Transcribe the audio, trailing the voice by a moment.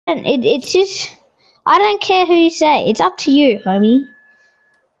It's just I don't care who you say. It's up to you, homie.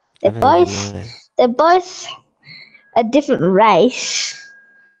 I don't even know. They're both a different race.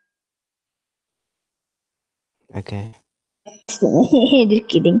 Okay. Just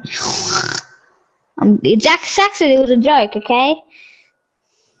kidding. Jack Saxon, it was a joke, okay?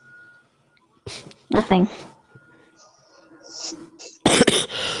 Nothing.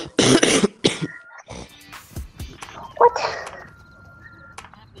 What?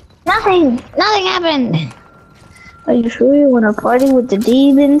 Nothing happened. Are you sure you want to party with the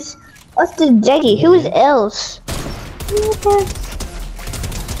demons? What's the Jackie? Who's else?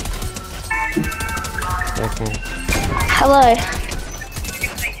 Okay. Hello.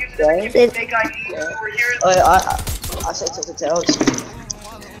 I said something else.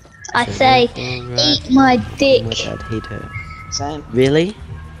 I say, eat my dick. I'd hate her. Same. Really?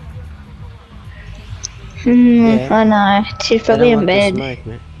 Yeah. I know. She's probably in bed. Smoke,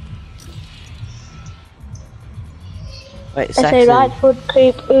 man. Wait, I say Saxon, right foot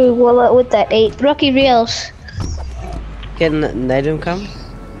creep. Ooh, what would that eat? Rocky Reels. can Nadim come?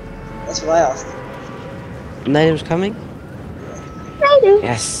 That's what I asked. Nadim's coming? Native.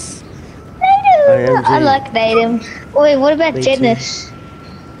 Yes. Native. I like Native. Wait, what about Me too. Jetness?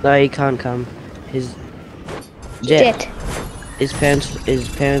 No, he can't come. His Jet. His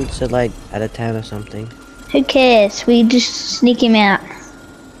parents are like out of town or something. Who cares? We just sneak him out.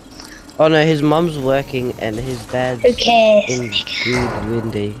 Oh no, his mom's working and his dad's Who cares? in good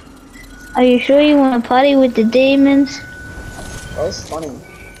windy. Are you sure you want to party with the demons? That was funny.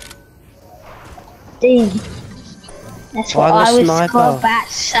 Damn. That's what I'm a I was sniper. about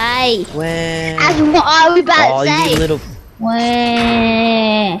to say. Where? That's what I was about Oh, to say. you little.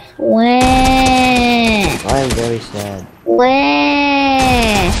 Where? I am very sad.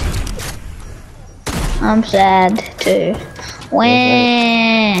 Where? I'm sad too.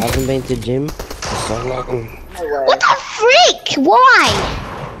 Where? I haven't been to gym for so long. No way. What the freak? Why?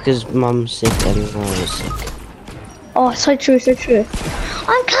 Because mum's sick and I was sick. Oh, so true, so true.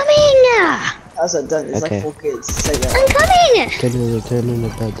 I'm coming! That's a done. It's Okay. like 4 kids. Say that. I'm coming! Can you return in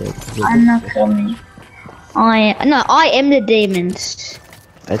about that? I'm not coming. I am the demons.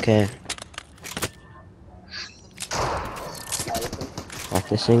 Okay.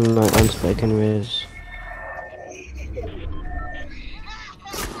 Practicing my unspoken words.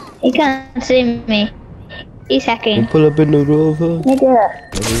 He can't see me. He's hacking. Pull up in the rover. Nigga.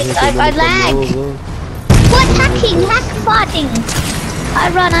 I lag. What hacking? Hack farting. I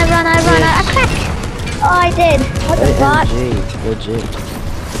run, I crack. Oh, I did. What the fuck? Legit.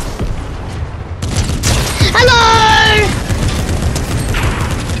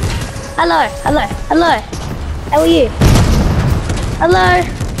 Hello! Hello. How are you? Hello?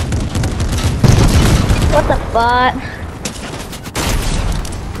 What the fuck?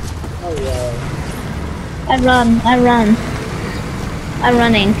 Oh yeah. I'm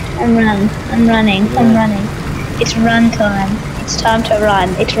running. It's run time. It's time to run.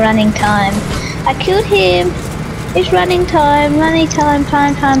 It's running time. I killed him. It's running time. Time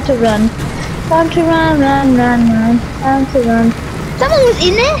to run. Time to run. Time to run. Someone was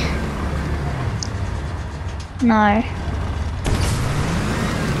in there? No.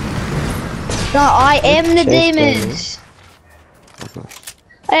 No, I am the demons.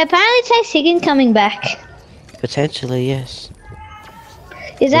 Apparently Chase Higgins coming back. Potentially, yes.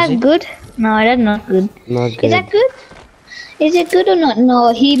 Is that good? No, that's not good. Not good. Is that good? Is it good or not?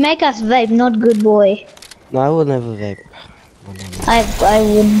 No, he make us vape, not good boy. No, I will never vape. I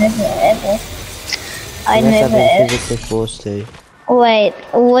would never ever. I Unless never I've been ever. physically forced to. Wait,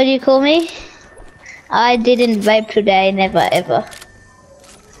 what do you call me? I didn't vape today, never ever.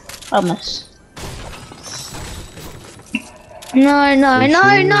 Promise. No,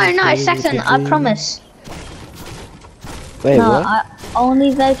 Saxon, I promise. Wait, No, what? I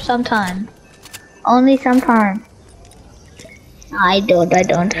only vape sometime. Only sometime. I don't.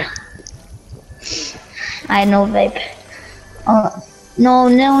 I no vape. No,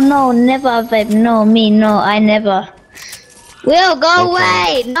 never vape. No, I never. Will, go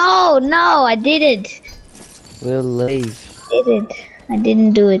away! No, I didn't. We'll leave. I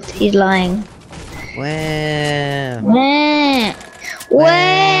didn't do it. He's lying. Where? Where?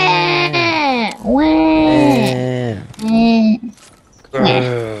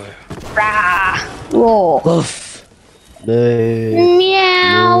 Rah. Roar. Woof. Moo.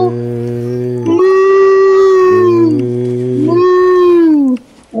 Meow. Moo. Moo.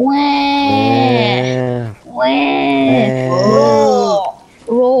 Where?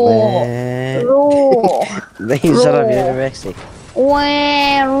 Roar. Shut up, you're anorexic.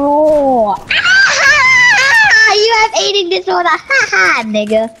 Where? Roar. Ah, you have eating disorder.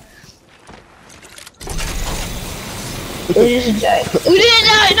 nigga. It was just a joke.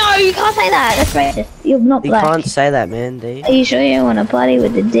 No, you can't say that. That's racist. You're not You black. can't say that, man, D. Are you sure you don't want to party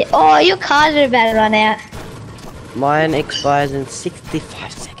with the dick? Oh, your cards are about to run out. Mine expires in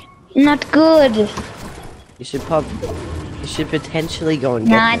 65 seconds. Not good. You should potentially go and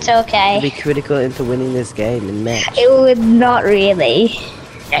get Nah, them. it's okay. Be critical into winning this game and match. It would not really.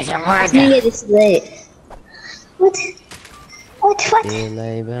 Yes, it would. Nigga, this is it. What? Dear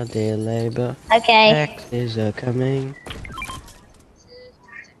Labour, dear Labour. Okay. Taxes are coming.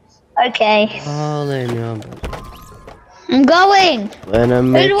 Okay. All in your I'm going. When I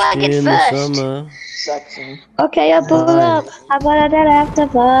met do I you get in first? the summer. Saxon. Okay, I pull up. How about that after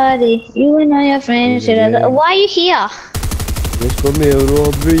party? You and all your friends. Yeah. Why are you here? Let's come here,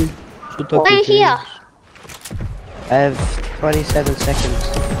 Robbie. Why are you here? I have 27 seconds.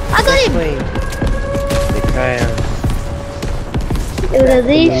 I got him. Queen. The crown. It was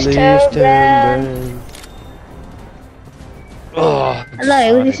these turn brown. Oh, Hello,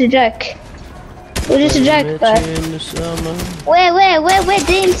 it was just a joke. It was just a joke, bro. in the summer. Where,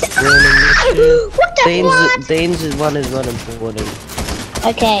 Dean's? What the what? Dean's one is not important.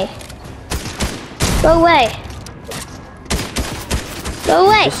 Okay. Go away. Go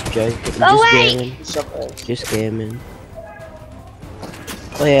away. Just joking. Go away. Just scamming.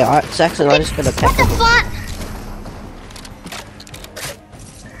 Oh yeah, Saxon, I just got a What pack the of fuck?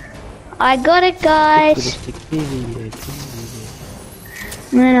 I got it, guys.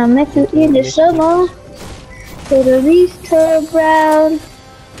 When I met you in the summer, to the least turn brown.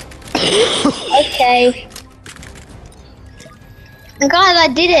 Okay. Guys, I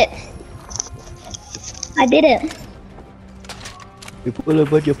did it. I did it. You pull a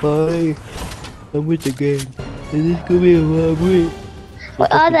bunch of party. I'm with the game. And this could be a robbery.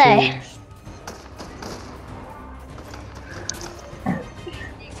 What are they?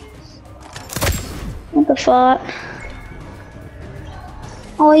 What the fuck?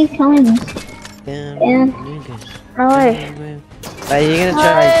 Oh, he's coming. Damn. Yeah. Niggas. No. Hey, you're gonna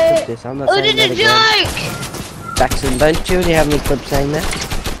try and clip this. I'm not Oh, saying it's that a again. joke! Jackson, don't you already have me clip saying that?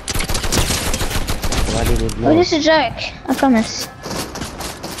 Why did it Oh, not? this is a joke. I promise.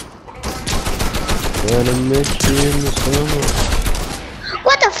 When I met you in the summer,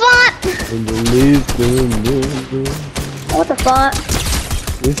 What the fuck? and the leaves turn blue. What the fuck?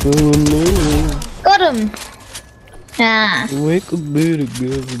 If I were new, Got him. Ah. we could be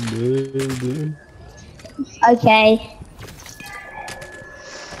together, baby. Okay.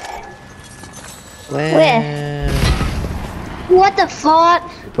 Where? What the fuck?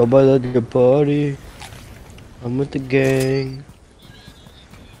 Probably at the party. I'm with the gang.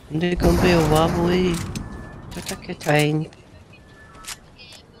 And they gonna be a wobbly. Train.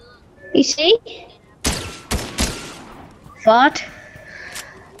 You see? What?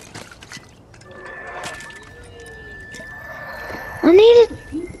 I needed.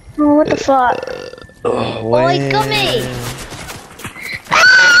 Oh, what the fuck? Oh, he got me.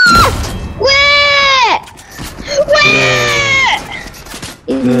 Ah! Where?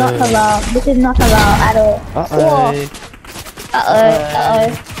 It's not halal. This is not halal at all. Uh-oh.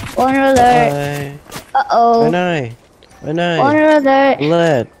 Uh-oh. Owner alert. Uh-oh. I know. Owner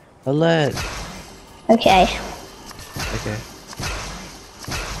alert. Alert. Okay. Okay.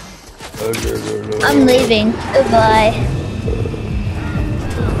 I'm leaving. Goodbye.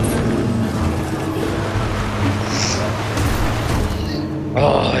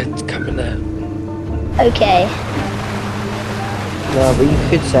 Oh, it's coming out. Okay. No, but you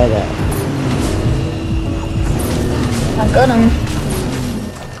could say that. I got him.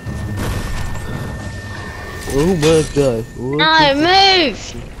 Oh my god. No, move!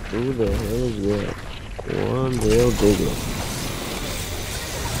 Who the hell is that? One real digger.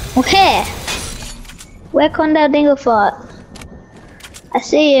 Where? Where Condell Dingle fought? I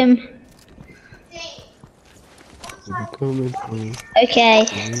see him. I'm coming for you. Okay.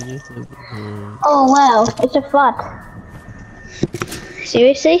 Oh wow, it's a flood.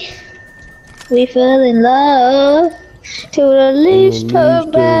 Seriously? We fell in love till the leaves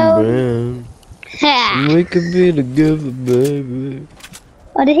turn brown. Ha! We could be together, baby.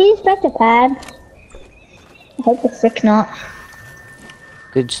 Oh, did he inspect a pad? I hope the frick not.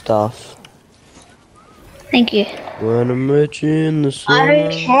 Good stuff. Thank you. When I met you in the summer.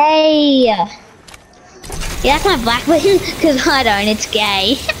 Okay. Yeah, that's my black button, because I don't, it's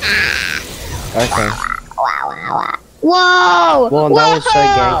gay. Okay. Wow. Whoa! Well, that was so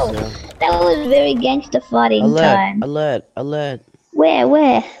gangster. That was very gangster fighting time. Alert.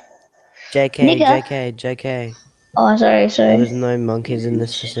 Where? JK, Nigga. JK. Oh, sorry. There's no monkeys in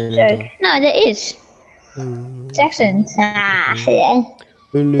this vicinity. No, there is. Jackson. Ah, yeah.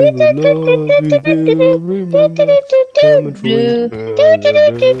 And live a life you still remember coming for you.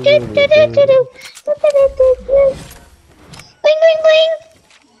 Bling, bling, bling.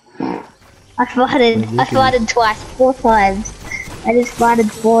 I farted twice, 4 times. I just farted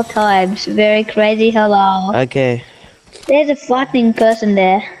 4 times. Very crazy, hello. Okay, There's a farting person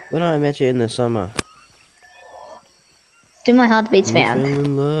there. when I met you in the summer, Do my heartbeats we found. fell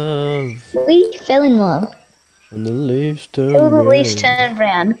in love, We fell in love. and the leaves Till turned the leaves red. turned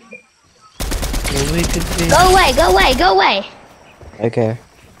brown. And we could be. Go away, go away, go away. Okay,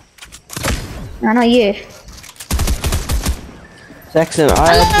 No, not you. Jackson,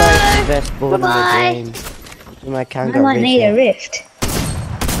 I have like the best board Bye-bye. in the game. And I can't I get might need a reset. rift.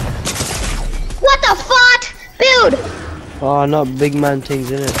 What the fart? Build! Oh, not big man things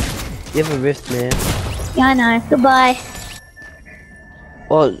in it. You have a rift, man. Yeah, I know. Goodbye.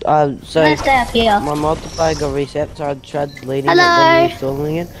 Well, so I'm gonna stay up here. my multiplier got reset, so I tried deleting it, Hello? then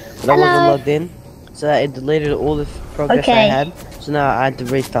reinstalling it, but I wasn't Hello? logged in, so it deleted all the progress I Okay. had. So now I had to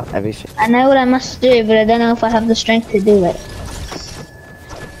restart everything. I know what I must do, but I don't know if I have the strength to do it.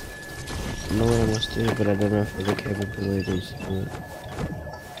 I know what I must do, but I don't know if I have the capabilities to do it.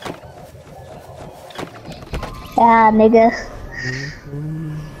 Ah, nigga.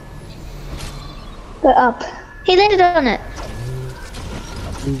 Go up. He landed on it.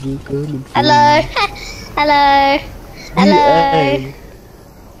 Hello. Hello. Hello. Hey.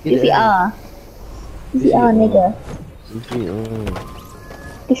 DVR. DVR, nigga.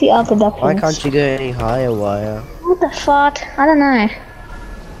 DVR Productions. Why can't you go any higher, wire? What the fart? I don't know.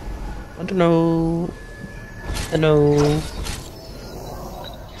 I don't know. I know.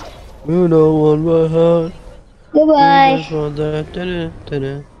 You don't want my heart. Goodbye. You just want that.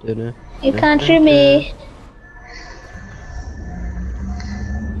 Da-da. You can't shoot me.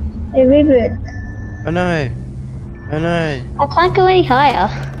 Hey, reboot. I know. I know. I can't go any higher.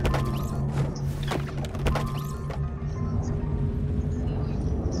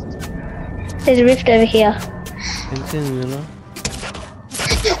 There's a rift over here. Continue,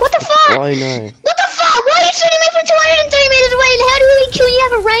 What the fuck? I know. What the fuck? Why are you shooting me from 230 meters away? And how do we kill you? You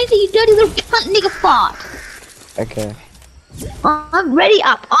have a range, you dirty little cunt nigga fart. Okay. I'm ready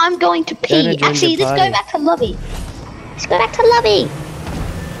up. I'm going to pee. Gonna join Actually, the let's party. go back to lobby. Let's go back to lobby.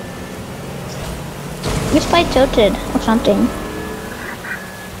 Let's play Tilted or something.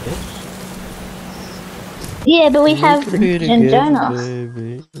 Yeah, but we have Jonah.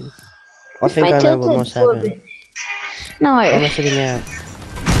 I think I know what must happen. No. I'm sitting out.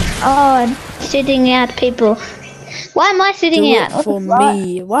 Oh, sitting out people. Why am I sitting Do out? it What for the fuck?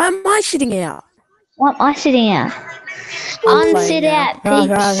 me. Why am I sitting out? Why am I sitting out? I'm Unsit playing now. out,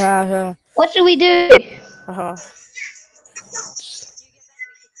 peeps. Ha, What should we do? ha, ha.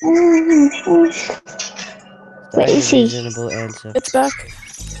 Where is he? Reasonable answer. It's back.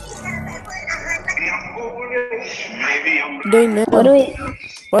 Doing now. What do we?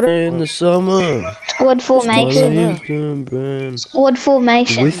 What? In the summer. Squad formation. Yeah. Squad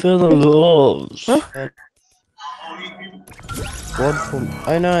formation. We fell in love. Huh? What from?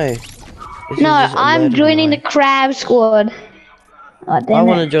 I know. This is No, just I'm alerted joining the mine. crab squad. Oh, I damn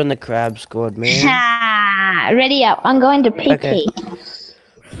want to it. join the crab squad, man. Ha! Ready up. I'm going to PP. Okay.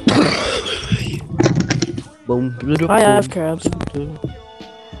 Boom, I have crabs.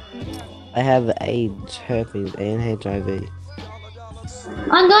 I have AIDS, herpes, and HIV.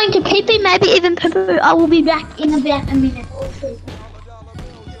 I'm going to PP, maybe even poo. I will be back in about a minute or two.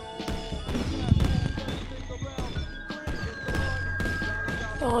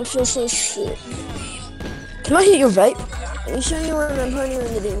 Oh, I feel so sick. Can I hit your vape? Let me show you what I'm putting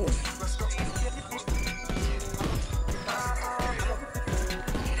in the demon.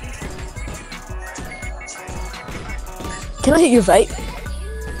 Can I hit your vape?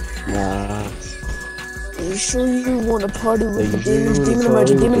 Nah. Are you sure you want to party with the Are you demons? sure you Demon wanna emoji,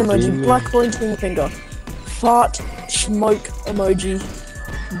 party demon with the emoji, demon? black pointing finger. Fart, smoke emoji,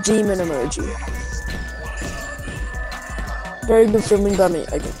 demon emoji. Very good filming by me.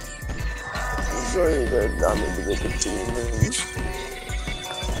 Okay. Very good by me with the demons.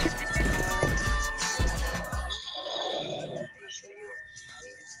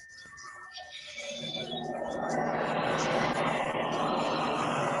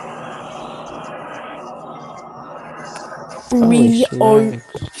 Holy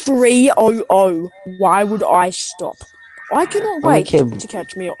 300. Why would I stop? I cannot wait to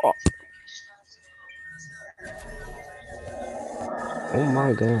catch me up. Oh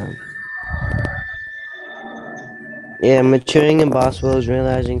my god. Yeah, maturing in basketball is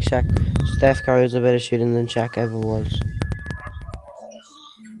realizing Steph Curry is a better shooter than Shaq ever was.